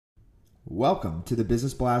Welcome to the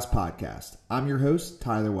Business Blast Podcast. I'm your host,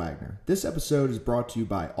 Tyler Wagner. This episode is brought to you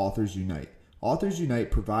by Authors Unite. Authors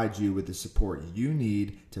Unite provides you with the support you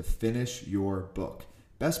need to finish your book.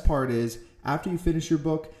 Best part is, after you finish your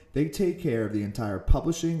book, they take care of the entire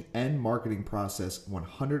publishing and marketing process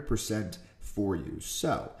 100% for you.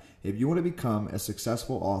 So, if you want to become a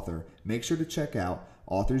successful author, make sure to check out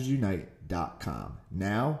authorsunite.com.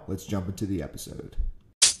 Now, let's jump into the episode.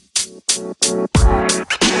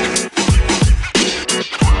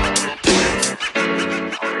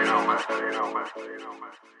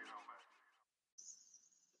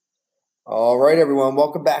 All right, everyone.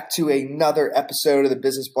 Welcome back to another episode of the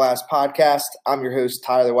Business Blast Podcast. I'm your host,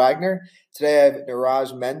 Tyler Wagner. Today, I have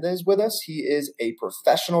Niraj Mendis with us. He is a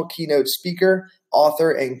professional keynote speaker,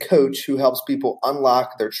 author, and coach who helps people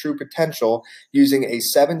unlock their true potential using a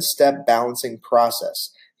 7-step balancing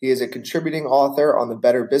process. He is a contributing author on the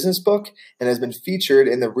Better Business book and has been featured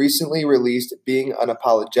in the recently released Being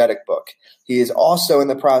Unapologetic book. He is also in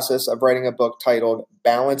the process of writing a book titled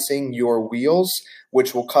Balancing Your Wheels,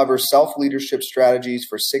 which will cover self-leadership strategies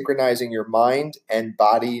for synchronizing your mind and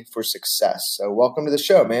body for success. So welcome to the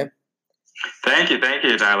show, man. Thank you,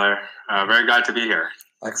 Tyler. Very glad to be here.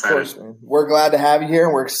 Excited. Of course, man. We're glad to have you here,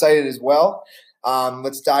 and we're excited as well.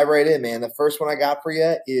 Let's dive right in, man. The first one I got for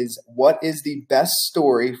you is, what is the best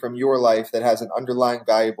story from your life that has an underlying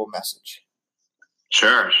valuable message?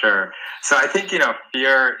 Sure. So I think,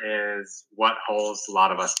 fear is what holds a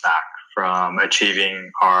lot of us back from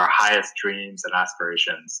achieving our highest dreams and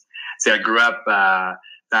aspirations. See, I grew up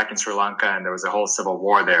back in Sri Lanka, and there was a whole civil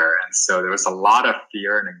war there. And so there was a lot of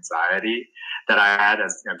fear and anxiety that I had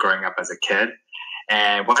as growing up as a kid.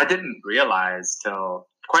 And what I didn't realize till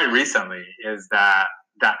quite recently is that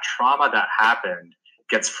trauma that happened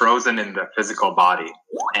gets frozen in the physical body.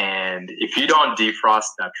 And if you don't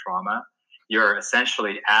defrost that trauma, you're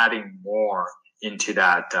essentially adding more into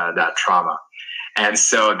that trauma. And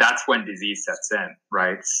so that's when disease sets in,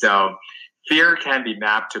 right? So fear can be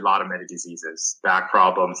mapped to a lot of many diseases: back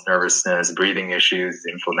problems, nervousness, breathing issues,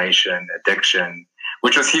 inflammation, addiction,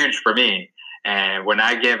 which was huge for me. And when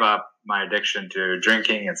I gave up my addiction to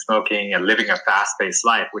drinking and smoking and living a fast-paced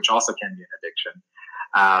life, which also can be an addiction,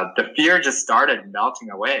 the fear just started melting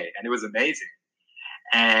away, and it was amazing.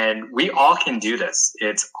 And we all can do this.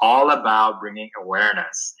 It's all about bringing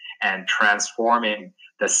awareness and transforming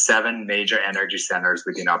the 7 major energy centers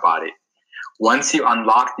within our body. Once you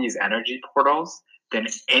unlock these energy portals, then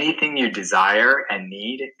anything you desire and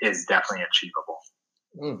need is definitely achievable.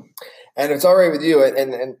 And it's all right with you,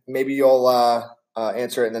 and maybe you'll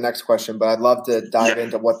answer it in the next question, but I'd love to dive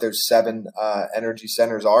into what those 7 energy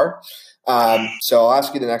centers are. So I'll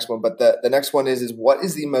ask you the next one, but the next one is what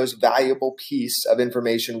is the most valuable piece of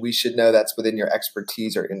information we should know that's within your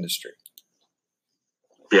expertise or industry?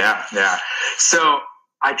 Yeah. So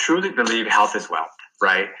I truly believe health is wealth,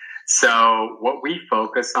 right? So what we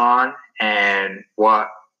focus on and what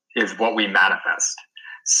we manifest.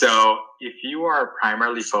 So if you are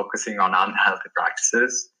primarily focusing on unhealthy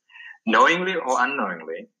practices, knowingly or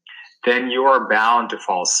unknowingly, then you are bound to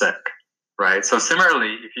fall sick, right? So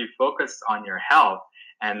similarly, if you focus on your health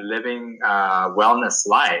and living a wellness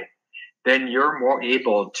life, then you're more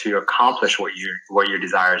able to accomplish what your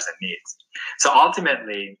desires and needs. So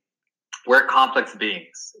ultimately, we're complex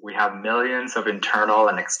beings. We have millions of internal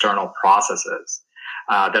and external processes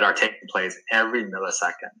that are taking place every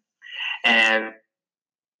millisecond. And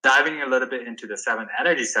diving a little bit into the 7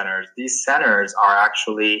 energy centers, these centers are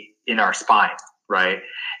actually in our spine, right?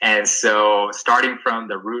 And so starting from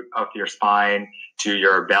the root of your spine to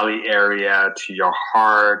your belly area, to your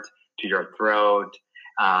heart, to your throat,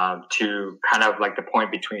 to kind of like the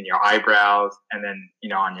point between your eyebrows and then,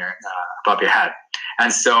 on your above your head.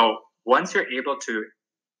 And so once you're able to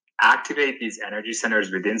activate these energy centers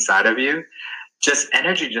within inside of you,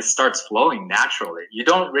 energy just starts flowing naturally. You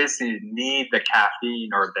don't really need the caffeine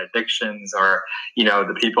or the addictions or,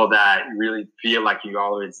 the people that really feel like you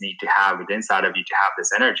always need to have within inside of you to have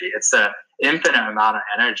this energy. It's an infinite amount of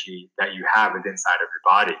energy that you have within inside of your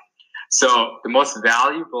body. So the most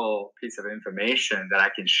valuable piece of information that I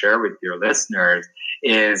can share with your listeners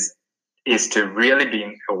is to really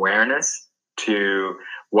bring awareness to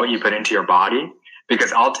what you put into your body.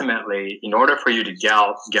 Because ultimately, in order for you to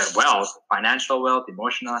get wealth, financial wealth,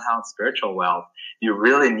 emotional health, spiritual wealth, you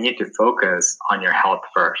really need to focus on your health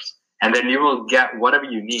first. And then you will get whatever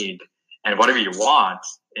you need and whatever you want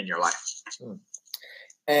in your life.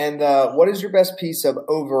 And what is your best piece of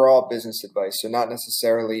overall business advice? So not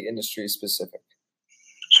necessarily industry specific.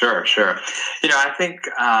 Sure. I think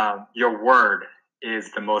your word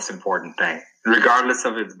is the most important thing. regardless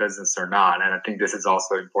of it's business or not. And I think this is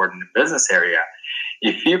also important in business area.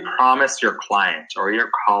 If you promise your client or your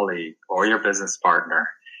colleague or your business partner,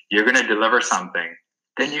 you're going to deliver something,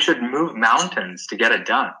 then you should move mountains to get it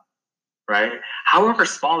done, right? However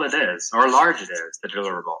small it is or large it is, the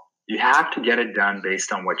deliverable, you have to get it done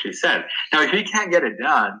based on what you said. Now, if you can't get it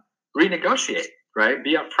done, renegotiate, right?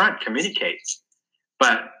 Be upfront, communicate.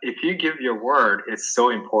 But if you give your word, it's so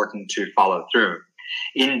important to follow through.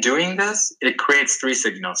 In doing this, it creates 3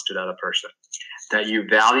 signals to the other person: that you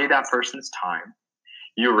value that person's time,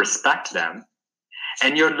 you respect them,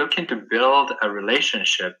 and you're looking to build a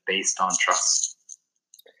relationship based on trust.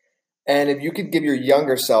 And if you could give your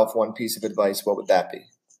younger self one piece of advice, what would that be?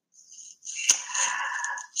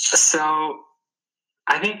 So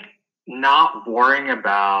I think not worrying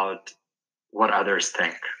about what others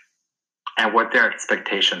think and what their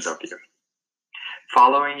expectations of you.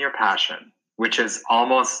 Following your passion, which is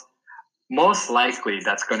most likely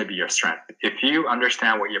that's going to be your strength. If you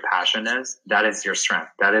understand what your passion is, that is your strength.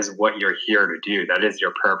 That is what you're here to do. That is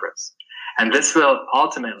your purpose. And this will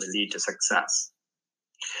ultimately lead to success.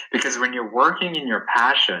 Because when you're working in your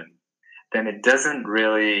passion, then it doesn't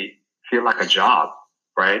really feel like a job,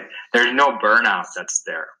 right? There's no burnout that's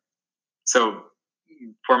there. So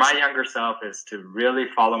for my younger self is to really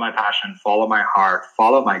follow my passion, follow my heart,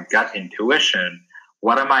 follow my gut intuition.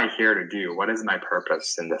 What am I here to do? What is my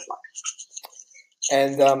purpose in this life?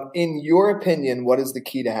 And in your opinion, what is the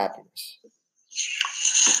key to happiness?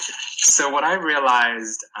 So what I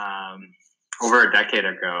realized over a decade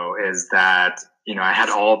ago is that, I had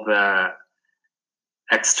all the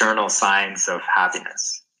external signs of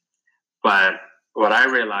happiness. But what I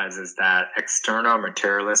realized is that external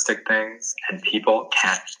materialistic things and people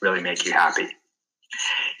can't really make you happy.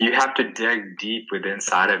 You have to dig deep within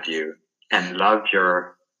inside of you and love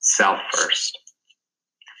yourself first.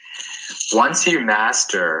 Once you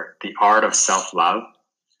master the art of self-love,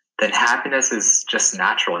 then happiness is just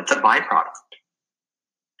natural. It's a byproduct.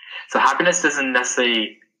 So happiness doesn't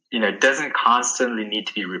necessarily, doesn't constantly need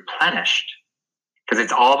to be replenished because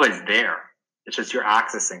it's always there. It's just you're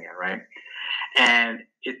accessing it, right? And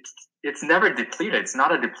it's never depleted. It's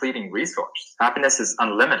not a depleting resource. Happiness is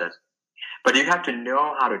unlimited. But you have to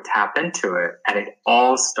know how to tap into it, and it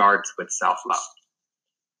all starts with self-love.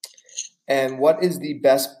 And what is the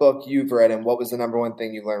best book you've read, and what was the number one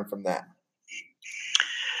thing you learned from that?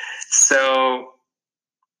 So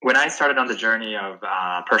when I started on the journey of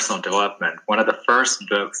personal development, one of the first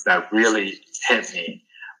books that really hit me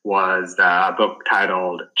was a book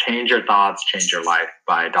titled Change Your Thoughts, Change Your Life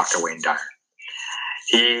by Dr. Wayne Dyer.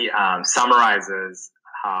 He summarizes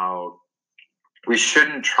how we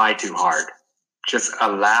shouldn't try too hard. Just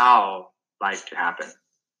allow life to happen.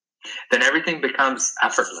 Then everything becomes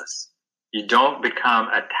effortless. You don't become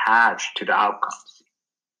attached to the outcomes.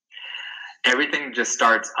 Everything just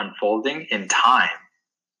starts unfolding in time.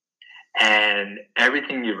 And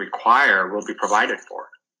everything you require will be provided for.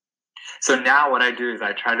 So now what I do is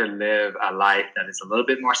I try to live a life that is a little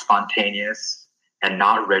bit more spontaneous and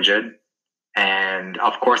not rigid. And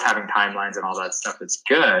of course, having timelines and all that stuff is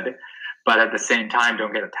good. But at the same time,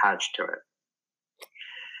 don't get attached to it.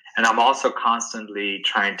 And I'm also constantly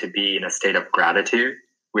trying to be in a state of gratitude,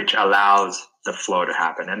 which allows the flow to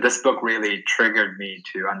happen. And this book really triggered me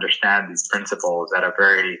to understand these principles at a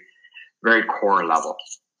very, very core level.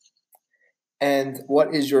 And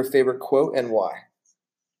what is your favorite quote and why?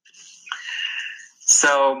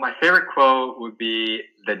 So my favorite quote would be,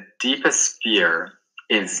 the deepest fear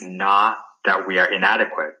is not that we are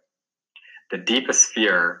inadequate. The deepest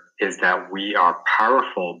fear is that we are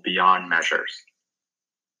powerful beyond measures.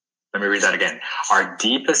 Let me read that again. Our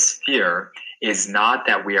deepest fear is not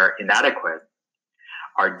that we are inadequate.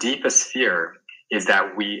 Our deepest fear is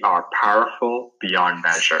that we are powerful beyond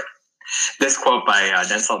measure. This quote by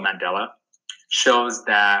Nelson Mandela shows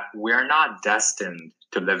that we're not destined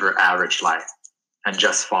to live an average life and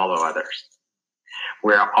just follow others.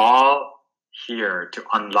 We're all here to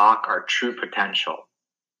unlock our true potential.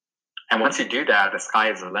 And once you do that, the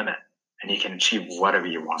sky is the limit and you can achieve whatever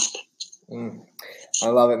you want. I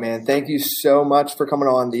love it, man. Thank you so much for coming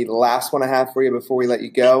on. The last one I have for you before we let you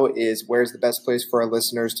go is, where's the best place for our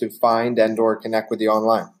listeners to find and or connect with you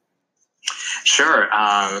online? Sure.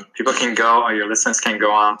 People can go, or your listeners can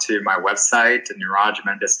go on to my website,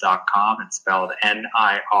 nirajmendis.com. It's spelled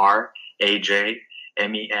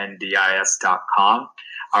NIRAJMENDIS.com.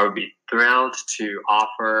 I would be thrilled to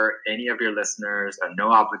offer any of your listeners a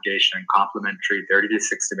no obligation, complimentary 30 to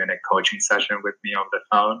 60 minute coaching session with me over the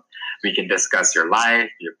phone. We can discuss your life,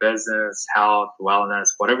 your business, health,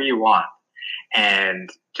 wellness, whatever you want. And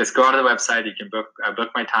just go out to the website. You can book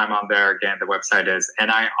my time on there. Again, the website is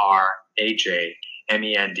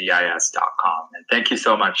nirajmendis.com. And thank you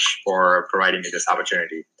so much for providing me this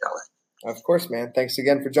opportunity, Taylor. Of course, man. Thanks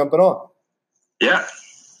again for jumping on. Yeah.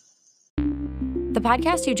 The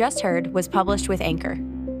podcast you just heard was published with Anchor.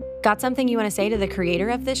 Got something you want to say to the creator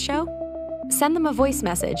of this show? Send them a voice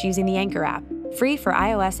message using the Anchor app, free for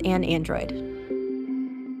iOS and Android.